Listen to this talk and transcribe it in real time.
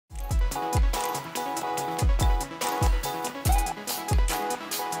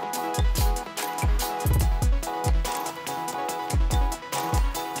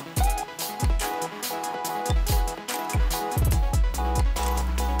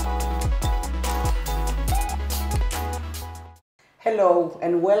Hello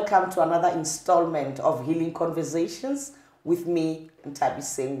and welcome to another installment of Healing Conversations with me, Ntabi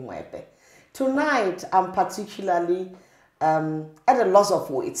Mwebe. Tonight, I'm particularly at a loss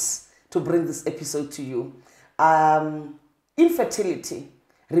of words to bring this episode to you. Infertility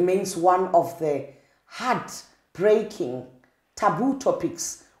remains one of the heartbreaking taboo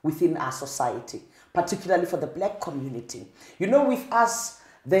topics within our society, particularly for the Black community. You know, with us,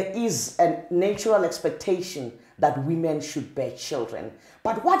 there is a natural expectation that women should bear children.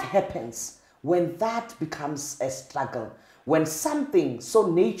 But what happens when that becomes a struggle? When something so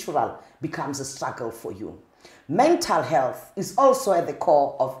natural becomes a struggle for you? Mental health is also at the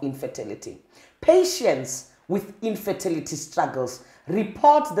core of infertility. Patients with infertility struggles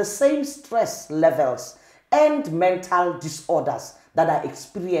report the same stress levels and mental disorders that are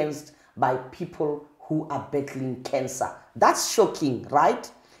experienced by people who are battling cancer. That's shocking, right?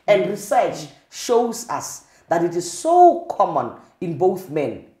 And research shows us that it is so common in both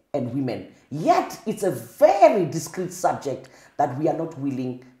men and women. Yet it's a very discreet subject that we are not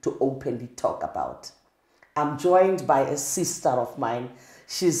willing to openly talk about. I'm joined by a sister of mine.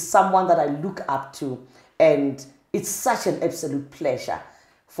 She's someone that I look up to, and it's such an absolute pleasure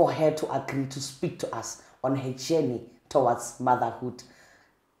for her to agree to speak to us on her journey towards motherhood.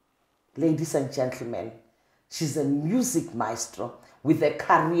 Ladies and gentlemen, she's a music maestro with a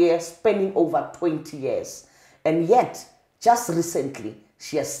career spanning over 20 years. And yet, just recently,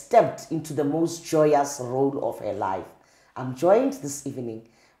 she has stepped into the most joyous role of her life. I'm joined this evening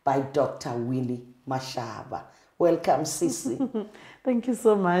by Dr. Winnie Mashaba. Welcome, Sissy. Thank you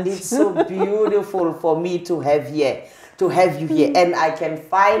so much. It's so beautiful for me to have you here. And I can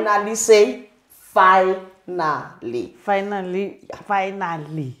finally say, finally. Finally.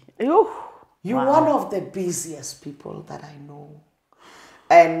 You're one of the busiest people that I know.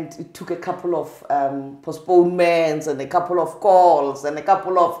 And it took a couple of postponements and a couple of calls and a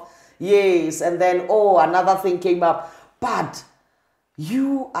couple of years. And then, another thing came up. But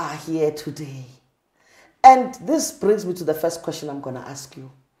you are here today. And this brings me to the first question I'm going to ask you.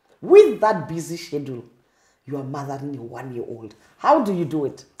 With that busy schedule, you are mothering a 1-year-old. How do you do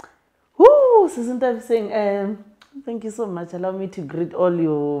it? Woo, Susan saying, thank you so much. Allow me to greet all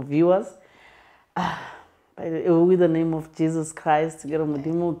your viewers. With the name of Jesus Christ,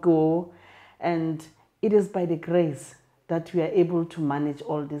 and it is by the grace that we are able to manage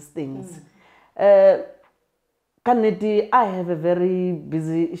all these things. I have a very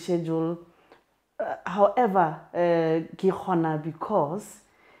busy schedule. However, because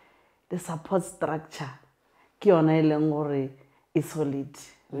the support structure is solid,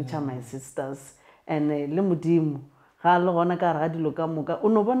 which are my sisters, and lemudimu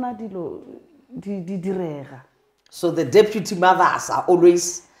so the deputy mothers are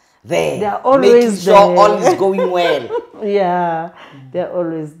always there. They are always making sure there. All is going well. Yeah, they're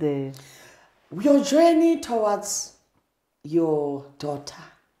always there. Your journey towards your daughter,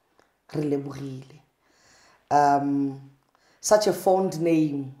 such a fond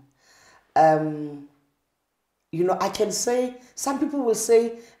name. You know, I can say, some people will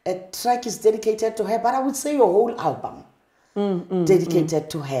say a track is dedicated to her, but I would say your whole album dedicated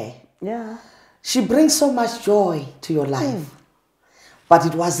to her. Yeah. She brings so much joy to your life, but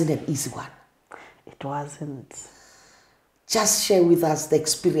it wasn't an easy one. It wasn't. Just share with us the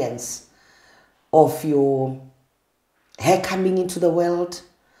experience of your her coming into the world,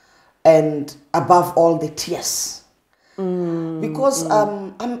 and above all, the tears. Because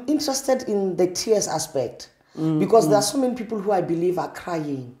I'm interested in the tears aspect, because there are so many people who I believe are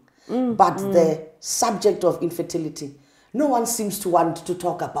crying, but the subject of infertility, no one seems to want to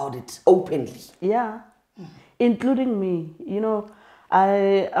talk about it openly. Yeah, including me. You know,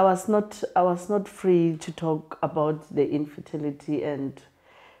 I was not free to talk about the infertility, and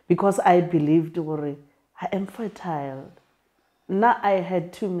because I believed I am fertile. Now I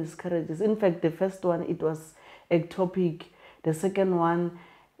had 2 miscarriages. In fact, the first one, it was ectopic. The second one,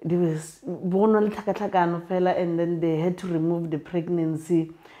 there was and then they had to remove the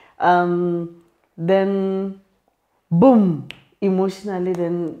pregnancy. Then boom, emotionally,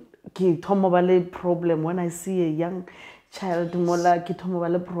 then ki thomobale problem. When I see a young child, mola ki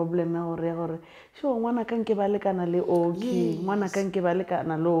thomobale problem sure ngwana ka nke ba lekana le okay, ngwana ka nke ba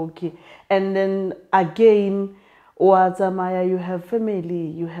lekana le okay. And then again, you have family,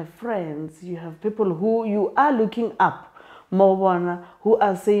 you have friends, you have people who you are looking up, who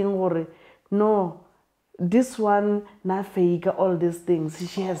are saying, no, this one na fake, all these things.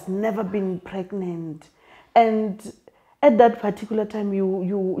 She has never been pregnant. And at that particular time,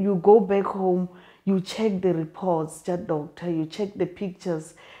 you go back home, you check the reports, that doctor, you check the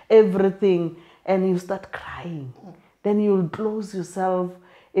pictures, everything, and you start crying. then you'll close yourself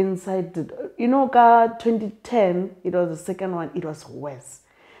inside. You know, 2010, it was the second one, it was worse.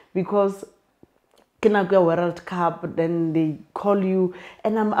 Because Kinagua World Cup, then they call you,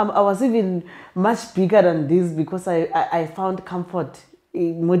 and I was even much bigger than this because I found comfort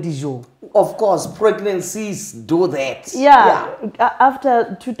in Modijo. Of course, pregnancies do that. Yeah.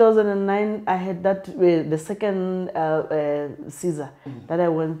 After 2009, I had that the second Caesar that I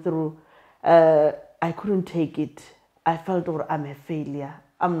went through. I couldn't take it. I felt I'm a failure.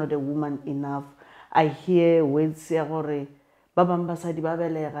 I'm not a woman enough. I hear words say, why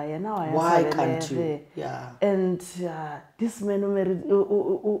can't you? Yeah. And this man married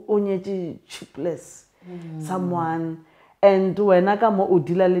cheapless someone. And when I come to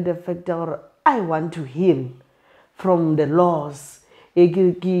the fact that I want to heal from the loss, it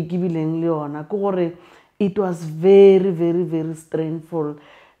was very, very, very strainful.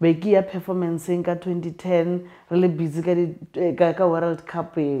 Begia performance in 2010, really busy World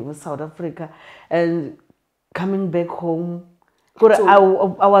Cup with South Africa, and coming back home. I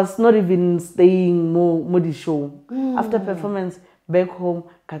was not even staying more the show. After performance, back home,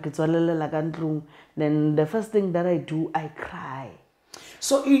 then the first thing that I do, I cry.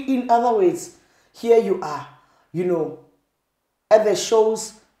 So in other words, here you are, you know, at the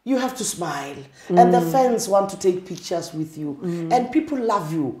shows, you have to smile, and the fans want to take pictures with you, and people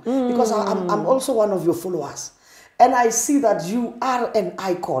love you because I'm also one of your followers, and I see that you are an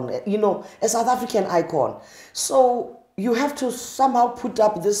icon, you know, a South African icon. So you have to somehow put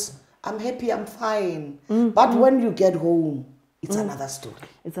up this, I'm happy, I'm fine. But when you get home, it's another story.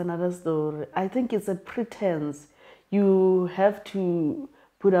 It's another story. I think it's a pretense. You have to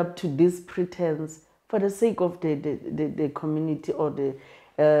put up to this pretense for the sake of the community or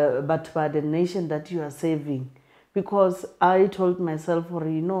but by the nation that you are saving. Because I told myself,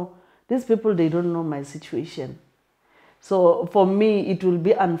 you know, these people, they don't know my situation. So for me, it will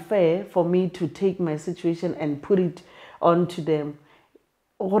be unfair for me to take my situation and put it onto them.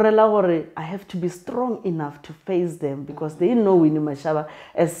 I have to be strong enough to face them because they know Winnie Mashaba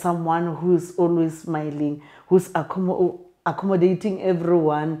as someone who's always smiling, who's accommodating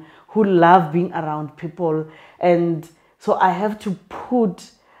everyone, who love being around people. And so I have to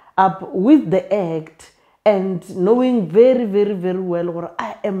put up with the act and knowing very, very, very well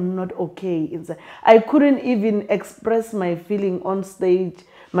I am not okay inside. I couldn't even express my feelings on stage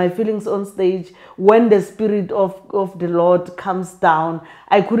when the Spirit of the Lord comes down.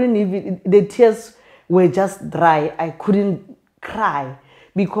 I couldn't even, the tears were just dry. I couldn't cry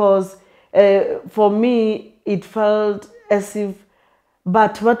because for me it felt as if,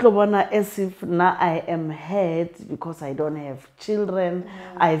 but as if now I am hurt because I don't have children.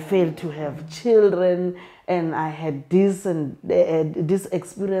 I failed to have children, and I had this and these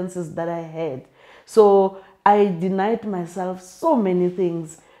experiences that I had. So I denied myself so many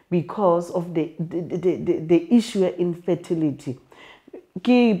things because of the issue of infertility.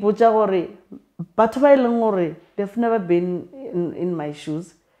 They've never been in my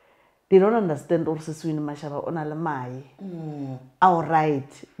shoes. They don't understand also Winnie Mashaba on alamai. All right.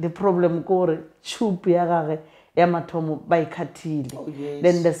 The problem gore chup ya matomo by katili.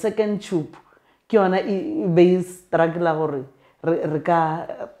 Then the chub tube kiona be struggle gore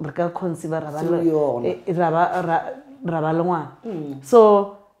reka conceive rabalongwa.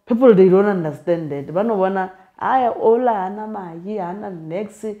 So people, they don't understand that. Bano wana aya ola ana mai ana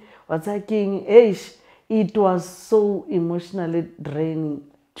next what's happening. It was so emotionally draining.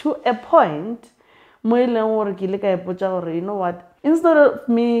 To a point, you know what? Instead of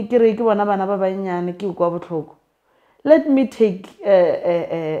me, let me take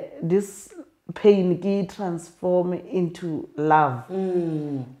this pain, transform into love.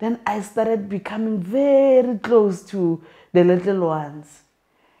 Then I started becoming very close to the little ones.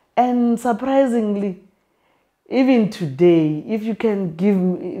 And surprisingly, even today, if you can give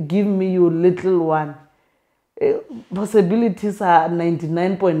me your little one, possibilities are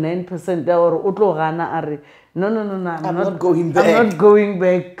 99.9% or no, I'm not going back. I'm not going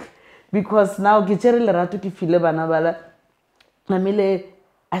back because now I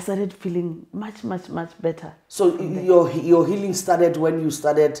started feeling much better. So your healing started when you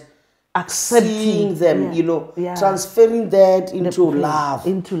started accepting them, you know, transferring that into love.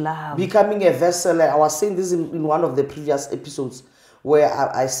 Becoming a vessel. I was saying this in one of the previous episodes where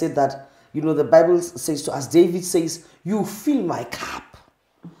I said that, you know, the Bible says to us, David says, you fill my cup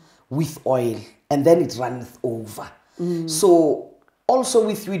with oil and then it runneth over. So also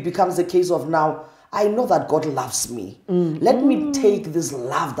with you, it becomes the case of now, I know that God loves me. Let me take this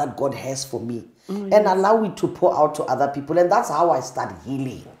love that God has for me and allow it to pour out to other people. And that's how I start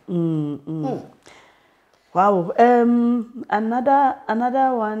healing. Wow.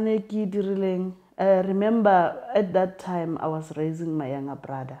 Another one ke dirileng. Remember at that time I was raising my younger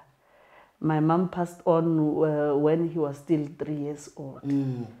brother. My mom passed on when he was still 3 years old.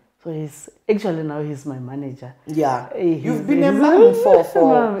 So he's my manager. Yeah. You've been a mom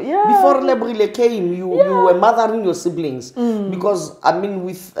for yeah. Before Lebrile came, you were mothering your siblings. Because, I mean,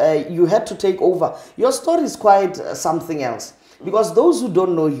 with you had to take over. Your story is quite something else. Because those who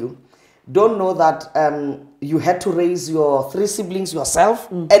don't know you, don't know that you had to raise your 3 siblings yourself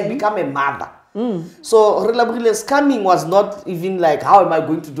and become a mother. So Relabrile's coming was not even like, how am I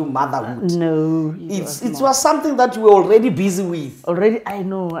going to do motherhood? No, it was something that you were already busy with. Already, I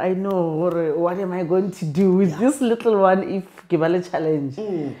know. What am I going to do with this little one if Kibale challenge?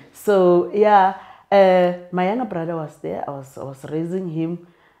 So yeah, my younger brother was there. I was raising him,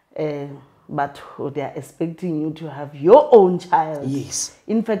 but they are expecting you to have your own child. Yes.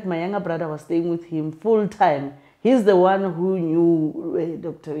 In fact, my younger brother was staying with him full time. He's the one who knew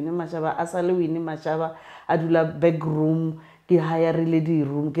Dr. Winnie Mashaba, Asale Winnie Mashaba, Adula back room, ki hire lady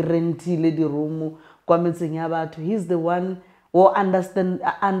room, ki renti lady room, he's the one who understand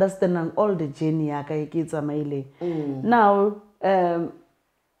all the journey yaka ikitsa maile. Now,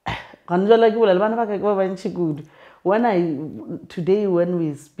 today when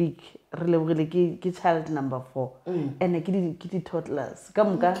we speak, really child number 4 and kitty toddlers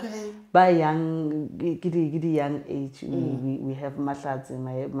by young young age. We have mashlats,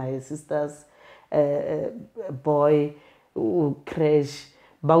 my sister's boy crash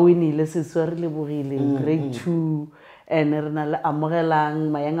Winnie grade 2 and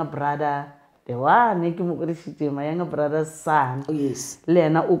my younger brother, the one my younger brother's son. Yes.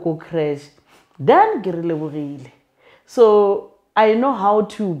 Lena uko crash. Then so I know how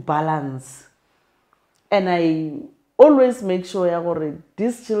to balance, and I always make sure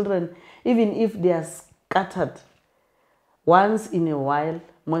these children, even if they are scattered, once in a while,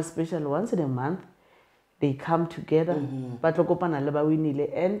 more especially once in a month, they come together. But and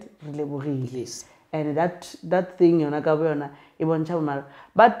Yes. and that thing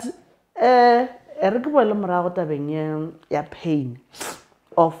but pain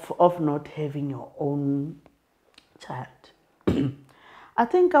of not having your own child. I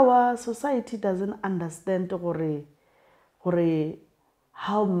think our society doesn't understand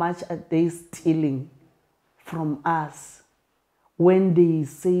how much are they stealing from us when they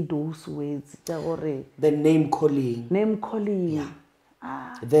say those words. The name calling. Yeah.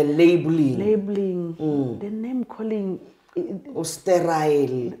 The labeling. The name calling.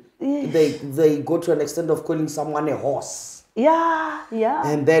 Sterile. They go to an extent of calling someone a horse. Yeah.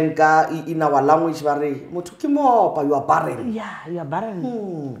 And then in our language, you are barren. Yeah, you are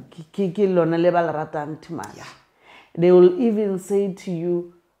barren. They will even say to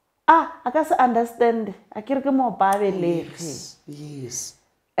you, I can't understand. Yes.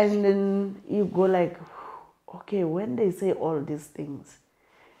 And then you go like, okay, when they say all these things,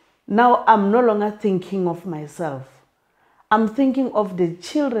 now I'm no longer thinking of myself. I'm thinking of the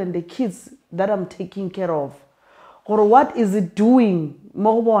children, the kids that I'm taking care of. Or what is it doing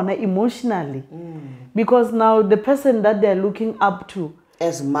emotionally? Because now the person that they're looking up to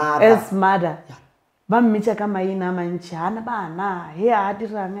as mother, and then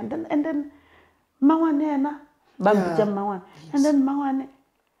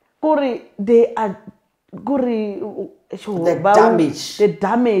they are the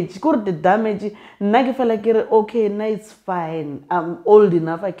damage. Okay, now it's fine. I'm old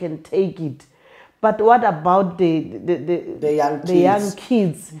enough, I can take it. But what about the young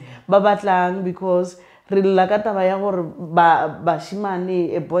kids? Because a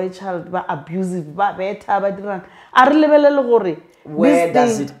boy child abusive, where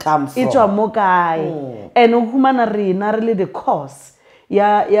does it come from? And really the cause.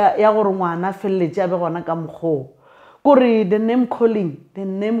 The name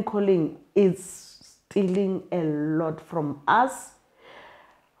calling is stealing a lot from us,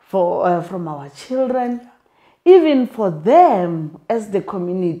 from our children, even for them as the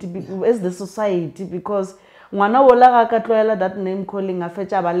community, as the society, because that name calling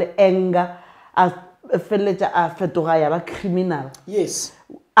anger, criminal. Yes.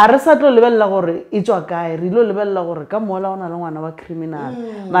 Are sa tlo lebella gore e tswa kae re lo lebella gore ka mola ona le ngwana wa criminal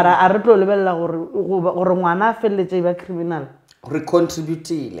mara a re tlo lebella gore ngwana a felletse ba criminal re contribute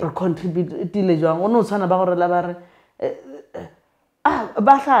jwang o no tshwana ba gore la ba re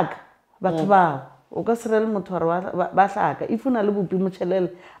ba hlaka batho ba o ka serele motho gore ba hlaka if una le bopi motšhelele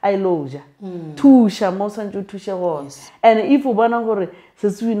a iloja thusha mo santse thushe gone and if o bona gore se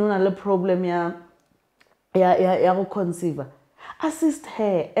se wina le problem ya go conceive assist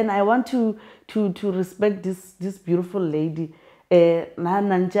her. And I want to respect this beautiful lady. Na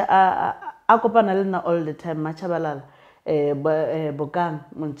nantse a kopana le nna all the time, Machabalala, Bokang,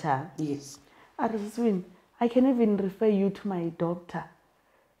 Moncha. Yes. I can even refer you to my doctor.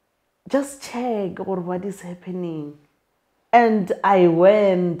 Just check or what is happening. And I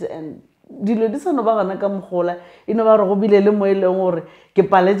went, and dilo di sa no ba gana ka mogola e no ba re go bile le mo e leng gore ke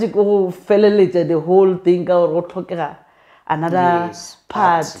paletse go feleletsa the whole thing ka gore go tlhokega another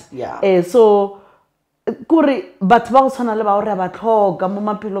part. So kore batho ba go tshwana le ba gore ba tlhoka mo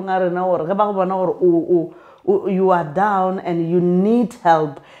maphelong a rena gore ge ba go bona gore you are down and you need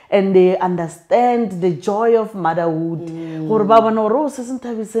help, and they understand the joy of motherhood. Gore ba bona gore se se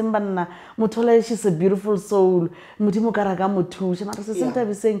nthabiseng banna motho she's a beautiful soul, modimo ka raka mothusha mara se se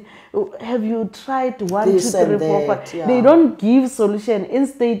nthabiseng, have you tried 1 2 3 4 5? They don't give solution,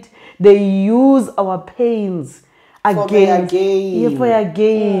 instead they use our pains against for your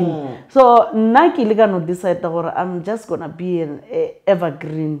gain. So naki liga no decide that I'm just gonna be an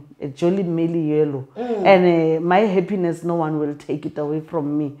evergreen, a jolly merry yellow, and my happiness no one will take it away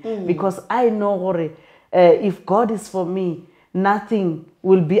from me, because I know if God is for me, nothing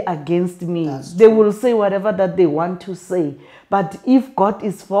will be against me. They will say whatever that they want to say, but if God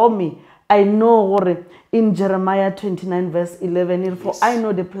is for me, I know in Jeremiah 29 verse 11, for I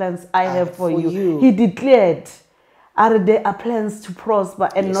know the plans I have for you. He declared, there are plans to prosper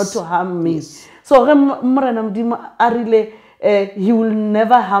and not to harm me. So he will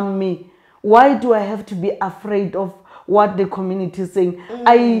never harm me. Why do I have to be afraid of what the community is saying?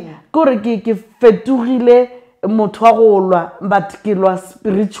 I kore ke fetogile motho wa go lwa, but ke lwa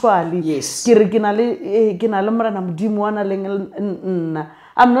spiritually. Ke re ke na le morena modimo wa na leng nna.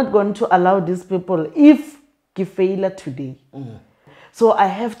 I'm not going to allow these people if ke fail today. So I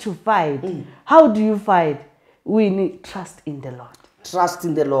have to fight. How do you fight? We need trust in the Lord. Trust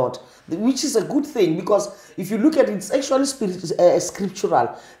in the Lord, which is a good thing, because if you look at it, it's actually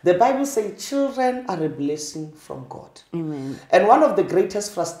scriptural. The Bible says children are a blessing from God. Amen. And one of the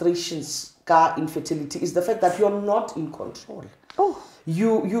greatest frustrations in fertility is the fact that you're not in control.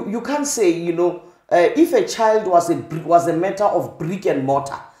 You can't say, if a child was a matter of brick and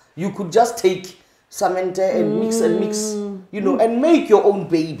mortar, you could just take cement and mix, and make your own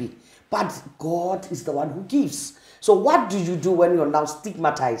baby. But God is the one who gives. So what do you do when you're now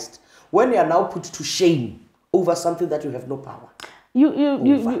stigmatized? When you are now put to shame over something that you have no power?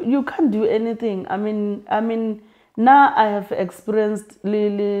 You can't do anything. I mean, now I have experienced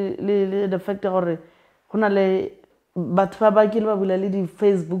the fact that the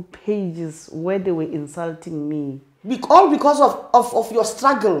Facebook pages where they were insulting me. All because of your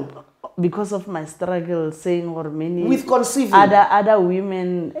struggle. Because of my struggle, saying or many with conceiving other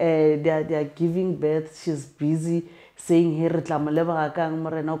women, they are giving birth. She's busy saying here.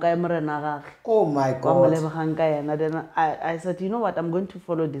 Oh my God! Then I said, you know what? I'm going to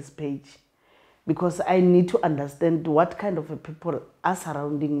follow this page because I need to understand what kind of people are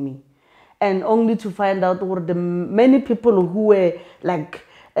surrounding me, and only to find out what the many people who were like.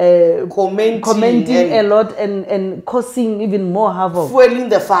 Commenting a lot and causing even more havoc. Fueling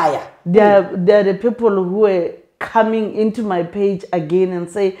the fire. They are the people who are coming into my page again and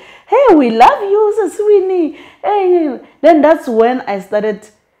say, hey, we love you, Sis Winnie. Hey. Then that's when I started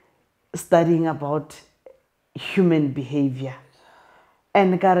studying about human behavior.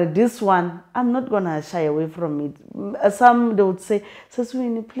 And this one, I'm not going to shy away from it. Some, they would say, Sis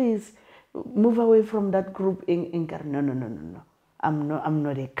Winnie, please move away from that group. No. I'm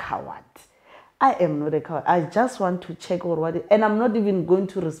not a coward. I am not a coward. I just want to check or what, and I'm not even going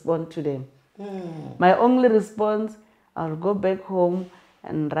to respond to them. My only response, I'll go back home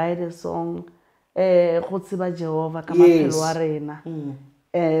and write a song. Then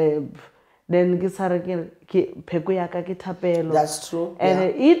that's true. And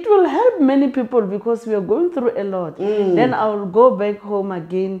it will help many people because we are going through a lot. Then I will go back home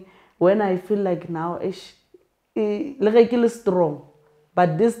again when I feel like now strong,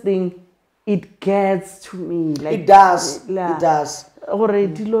 but this thing, it gets to me. Like, it does. It does.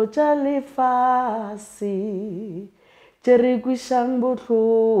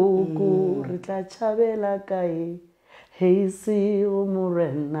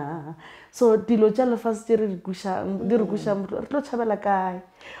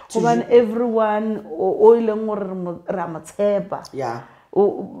 So everyone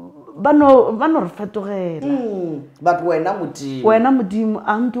but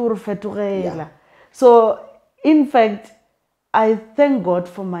so in fact I thank God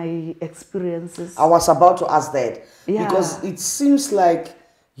for my experiences. I was about to ask that because it seems like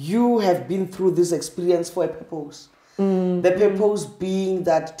you have been through this experience for a purpose. The purpose being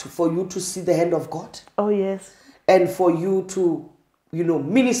that for you to see the hand of God. Oh, yes. And for you to,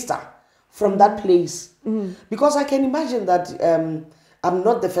 minister from that place. Because I can imagine that I'm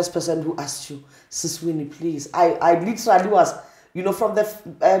not the first person who asked you, Sis Winnie, please. I literally was, from the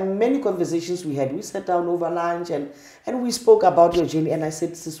many conversations we had, we sat down over lunch and we spoke about your journey. And I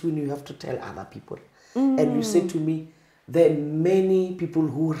said, Sis Winnie, you have to tell other people. And you said to me, there are many people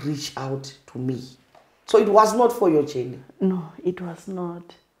who reach out to me. So it was not for your journey. No, it was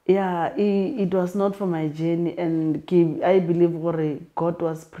not. Yeah, it was not for my journey. And I believe God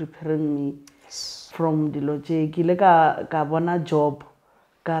was preparing me from the logic. Ki le ka bona job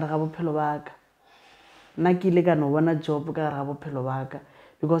ka re ga bophelo ba ka. Nna ke ile ka no bona job ka re ga bophelo ba ka.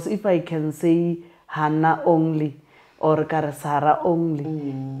 Because if I can say Hannah only or ka re Sarah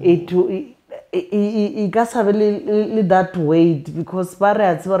only, it ka sa be le that weight, because ba re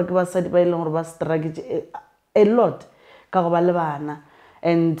a tseba re ke basadi ba ileng gore ba struggle a lot ka go ba le bana,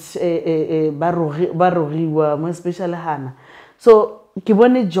 and ba rogiwa mo especially Hannah. So ke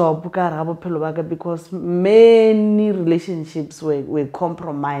bone job ka re ga bophelo ba ka, because many relationships were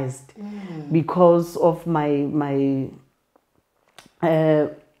compromised because of my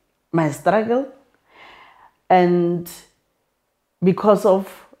struggle, and because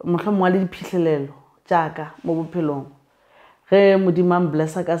of mohlomong le diphihlelelo jaaka mo bophelong. Ge modimo a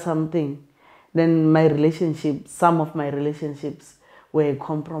blessa ka something, then some of my relationships were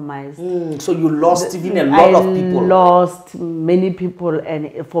compromised. So you lost even a lot of people. I lost many people,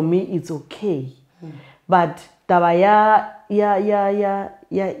 and for me it's okay. But taba ya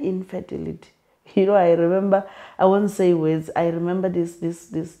infertility. I remember, I won't say words, I remember this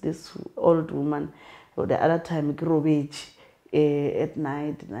old woman, the other time at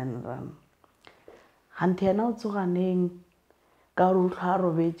night, and hantiana o tsoganeng ka ro tla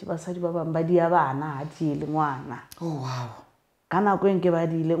robetse basadi ba bang ba dia bana ha di le ngwana. Oh wow. Kana go nke ba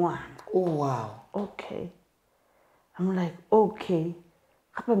di le ngwana. Oh wow. Okay. I'm like, okay.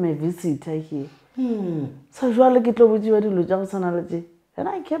 Gape me visitor here. So jwale ke tlo botsiwa dilo tsa go sana le tse. And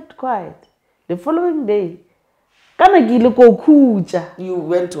I kept quiet. The following day, kana ke ile ko khutsa. You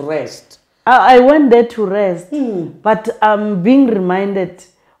went to rest. I went there to rest, but I'm being reminded.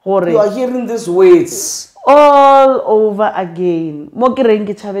 You are hearing these words all over again.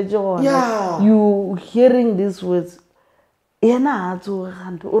 Yeah. You hearing these words. So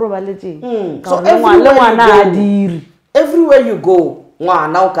everywhere you go,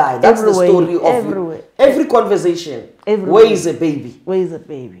 that's the story of every conversation. Where is a baby? Where is a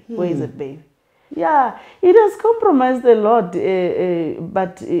baby? Where is a baby? Yeah, it has compromised a lot,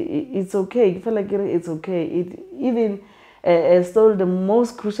 but it's okay. I feel like it's okay. It even still the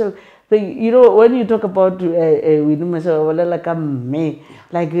most crucial thing. When you talk about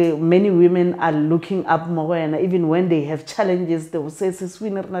like many women are looking up more, and even when they have challenges, they will say it's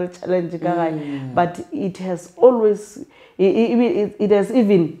winner challenge. But it has always, it has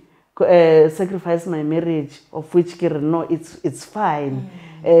even sacrificed my marriage, of which no, it's fine.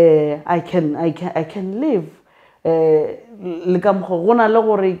 I can live.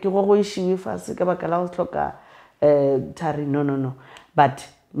 No. But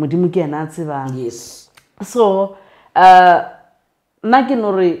yes. So na ke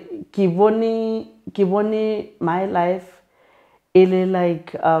no re ke bone my life ele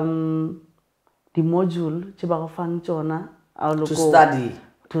like the module tse ba go fang tsona to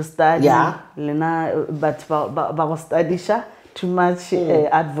study. Yeah. Lena but ba go study sha too much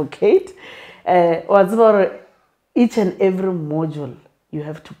advocate. What's about each and every module you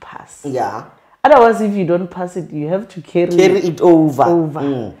have to pass. Yeah. Otherwise, if you don't pass it, you have to carry it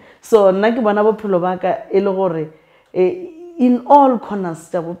over. So, nna ke bona bophelo ba ka e le gore in all corners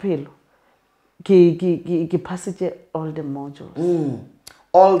tsa bophelo ke passitse all the modules.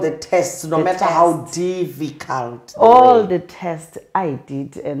 All the tests, no matter how difficult. All the tests I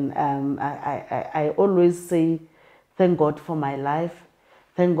did, and I always say, thank God for my life,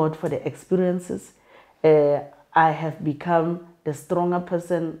 thank God for the experiences. I have become the stronger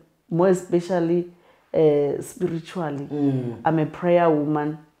person, more especially spiritually. I'm a prayer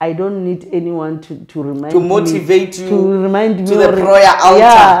woman. I don't need anyone to remind me. To motivate you. To remind me. To the prayer altar.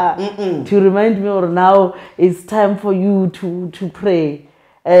 Yeah. To remind me, or now it's time for you to pray.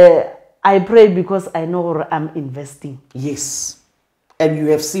 I pray because I know I'm investing. Yes. And you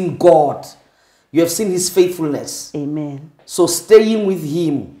have seen God. You have seen His faithfulness. Amen. So staying with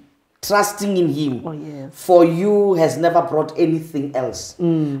Him, trusting in Him, oh, yes, for you has never brought anything else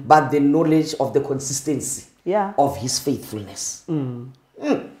but the knowledge of the consistency of His faithfulness.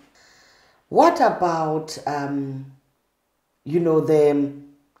 What about,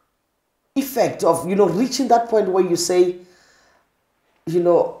 effect of, reaching that point where you say,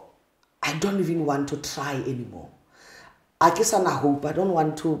 I don't even want to try anymore. I guess I'm not hope. I don't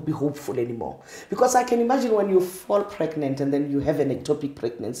want to be hopeful anymore. Because I can imagine when you fall pregnant and then you have an ectopic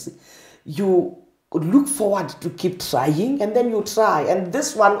pregnancy, you look forward to keep trying, and then you try. And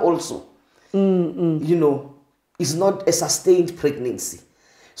this one also, is not a sustained pregnancy.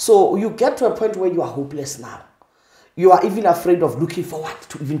 So you get to a point where you are hopeless now. You are even afraid of looking forward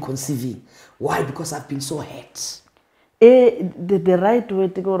to even conceiving. Why? Because I've been so hurt. The right way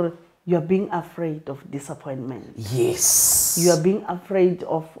to go, you are being afraid of disappointment. Yes. You are being afraid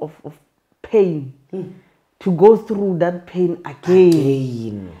of pain. To go through that pain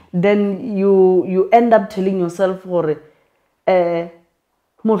again. Then you end up telling yourself,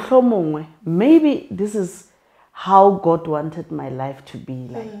 maybe this is how God wanted my life to be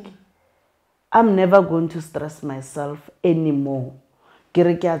like. I'm never going to stress myself anymore. I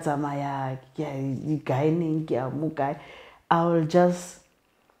will just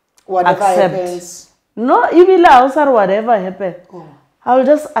whatever accept. Happens. No, even whatever happens. I will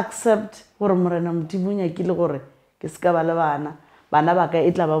just accept. So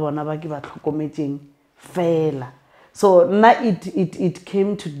now it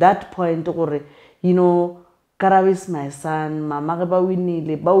came to that point where, Karawi is my son, Mama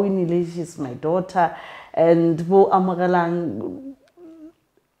Winnie, she's my daughter, and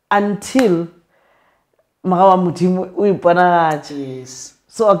until Yes.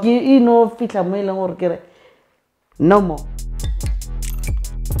 So no more.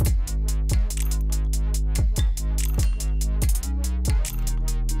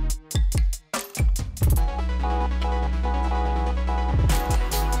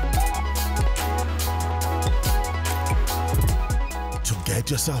 Get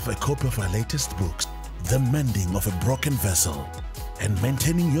yourself a copy of our latest books, The Mending of a Broken Vessel and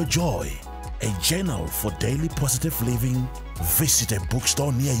Maintaining Your Joy, a journal for daily positive living. Visit a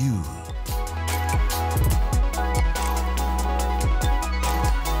bookstore near you.